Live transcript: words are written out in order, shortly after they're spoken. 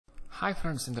Hi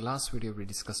friends, in the last video we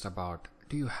discussed about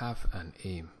do you have an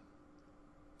aim?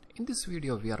 In this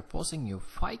video we are posing you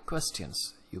 5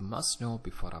 questions you must know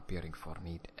before appearing for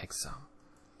NEET exam.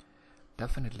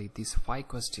 Definitely these 5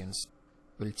 questions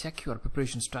will check your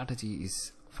preparation strategy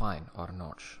is fine or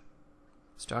not.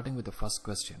 Starting with the first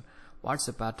question, what's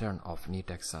the pattern of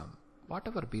NEET exam?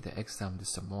 Whatever be the exam, this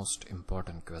is the most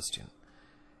important question.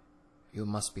 You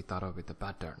must be thorough with the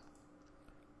pattern.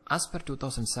 As per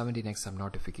 2017 exam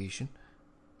notification,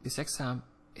 this exam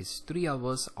is 3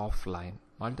 hours offline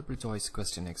multiple choice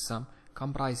question exam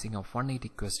comprising of 180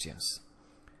 questions.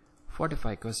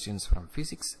 45 questions from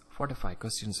physics, 45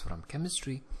 questions from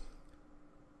chemistry,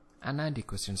 and 90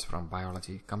 questions from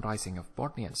biology comprising of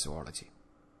botany and zoology.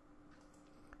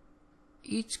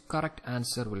 Each correct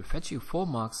answer will fetch you 4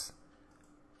 marks.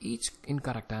 Each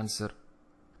incorrect answer,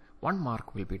 1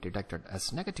 mark will be deducted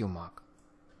as negative mark.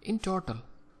 In total,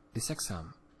 this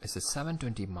exam is a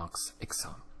 720 marks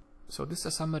exam. So this is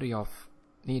a summary of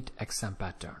NEET exam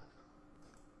pattern.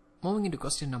 Moving into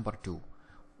question number 2.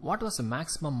 What was the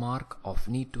maximum mark of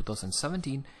NEET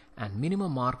 2017 and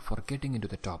minimum mark for getting into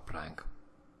the top rank?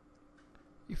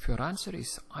 If your answer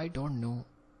is I don't know,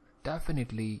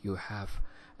 definitely you have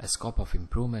a scope of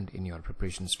improvement in your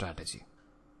preparation strategy.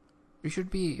 You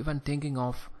should be even thinking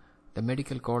of the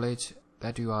medical college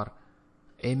that you are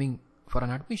aiming for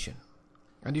an admission.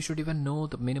 And you should even know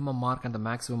the minimum mark and the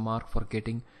maximum mark for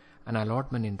getting an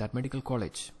allotment in that medical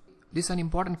college. This is an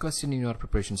important question in your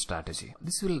preparation strategy.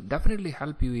 This will definitely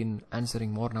help you in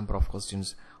answering more number of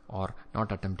questions or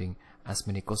not attempting as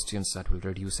many questions that will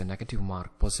reduce a negative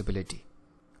mark possibility.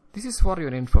 This is for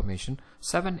your information.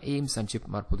 7 AIMS and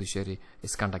JIPMAR Puducherry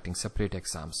is conducting separate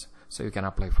exams, so you can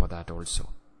apply for that also.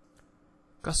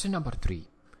 Question number 3.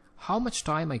 How much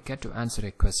time I get to answer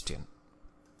a question?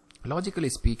 Logically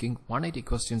speaking, 180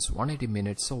 questions, 180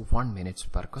 minutes, so 1 minute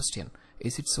per question.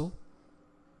 Is it so?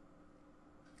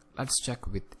 Let's check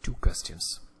with 2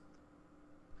 questions.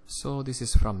 So this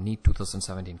is from NEET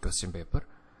 2017 question paper.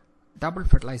 Double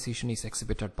fertilization is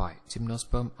exhibited by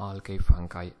gymnosperm, algae,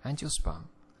 fungi, angiosperm.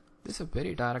 This is a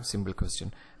very direct simple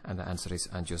question and the answer is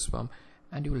angiosperm,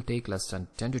 and you will take less than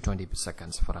 10 to 20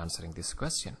 seconds for answering this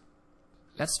question.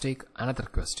 Let's take another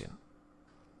question.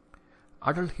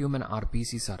 Adult human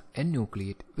RBCs are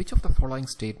N-nucleate. Which of the following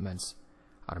statements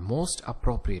are most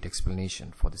appropriate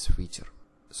explanation for this feature?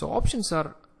 So options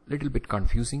are little bit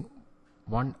confusing.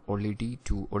 1 only D,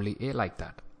 2 only A, like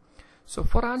that. So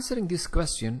for answering this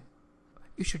question,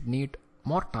 you should need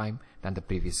more time than the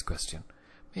previous question.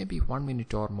 Maybe 1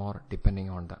 minute or more depending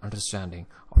on the understanding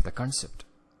of the concept.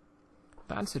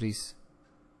 The answer is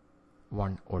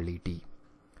 1 only D.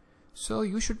 So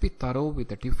you should be thorough with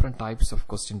the different types of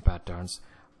question patterns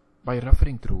by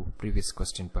referring through previous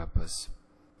question papers.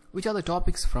 Which are the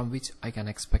topics from which I can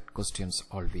expect questions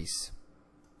always?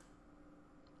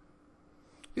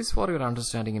 This is for your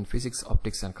understanding in physics,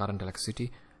 optics and current electricity,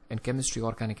 in chemistry,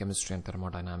 organic chemistry and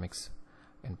thermodynamics,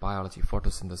 in biology,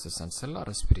 photosynthesis and cellular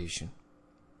respiration.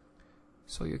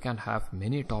 So you can have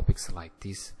many topics like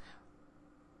this.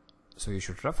 So you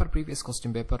should refer previous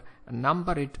question paper and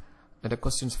number it the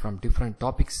questions from different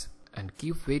topics and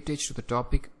give weightage to the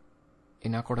topic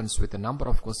in accordance with the number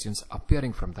of questions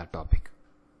appearing from that topic.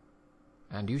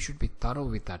 And you should be thorough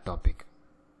with that topic.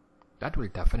 That will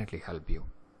definitely help you.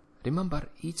 Remember,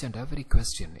 each and every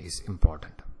question is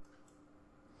important.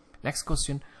 Next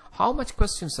question, how much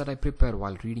questions should I prepare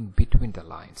while reading between the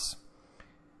lines?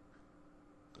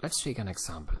 Let's take an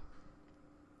example.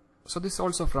 So this is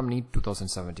also from NEET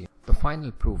 2017. The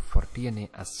final proof for DNA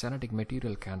as genetic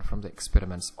material came from the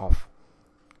experiments of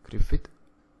Griffith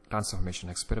transformation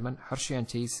experiment, Hershey and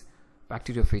Chase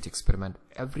bacteriophage experiment,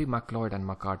 Every, McLeod and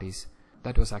McCarty's.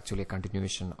 That was actually a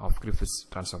continuation of Griffith's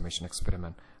transformation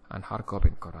experiment, and Harkov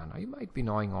and Corana. You might be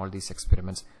knowing all these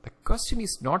experiments. The question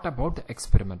is not about the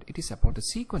experiment, it is about the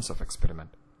sequence of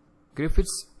experiment.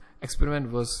 Griffith's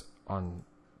experiment was on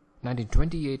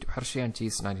 1928, Hershey and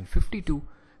Chase 1952,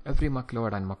 Every,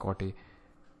 McLeod and McCarty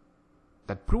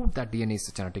that proved that DNA is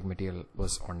the genetic material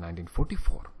was on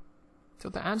 1944. So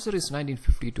the answer is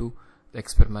 1952, the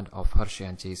experiment of Hershey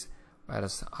and Chase,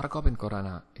 whereas Harkov and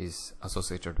Corana is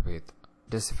associated with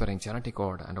deciphering genetic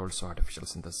code and also artificial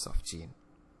synthesis of gene.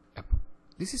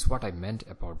 This is what I meant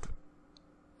about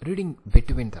reading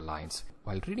between the lines.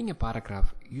 While reading a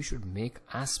paragraph, you should make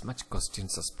as much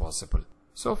questions as possible.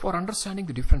 So for understanding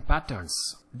the different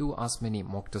patterns, do as many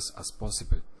mock tests as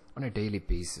possible on a daily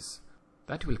basis.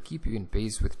 That will keep you in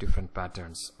pace with different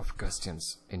patterns of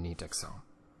questions in NEET exam.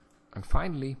 And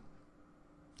finally,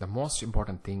 the most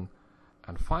important thing,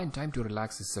 and find time to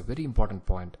relax is a very important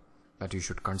point that you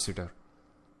should consider.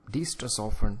 De-stress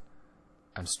often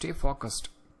and stay focused.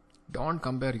 Don't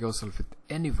compare yourself with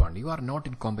anyone. You are not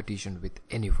in competition with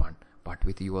anyone, but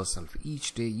with yourself.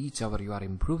 Each day, each hour, you are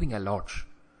improving a lot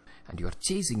and you are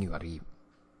chasing your aim.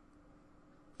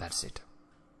 That's it.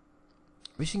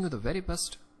 Wishing you the very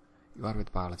best. You are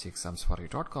with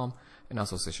biologyexamsforyou.com in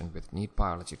association with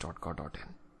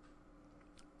neetbiology.co.in.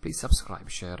 Please subscribe,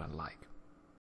 share and like.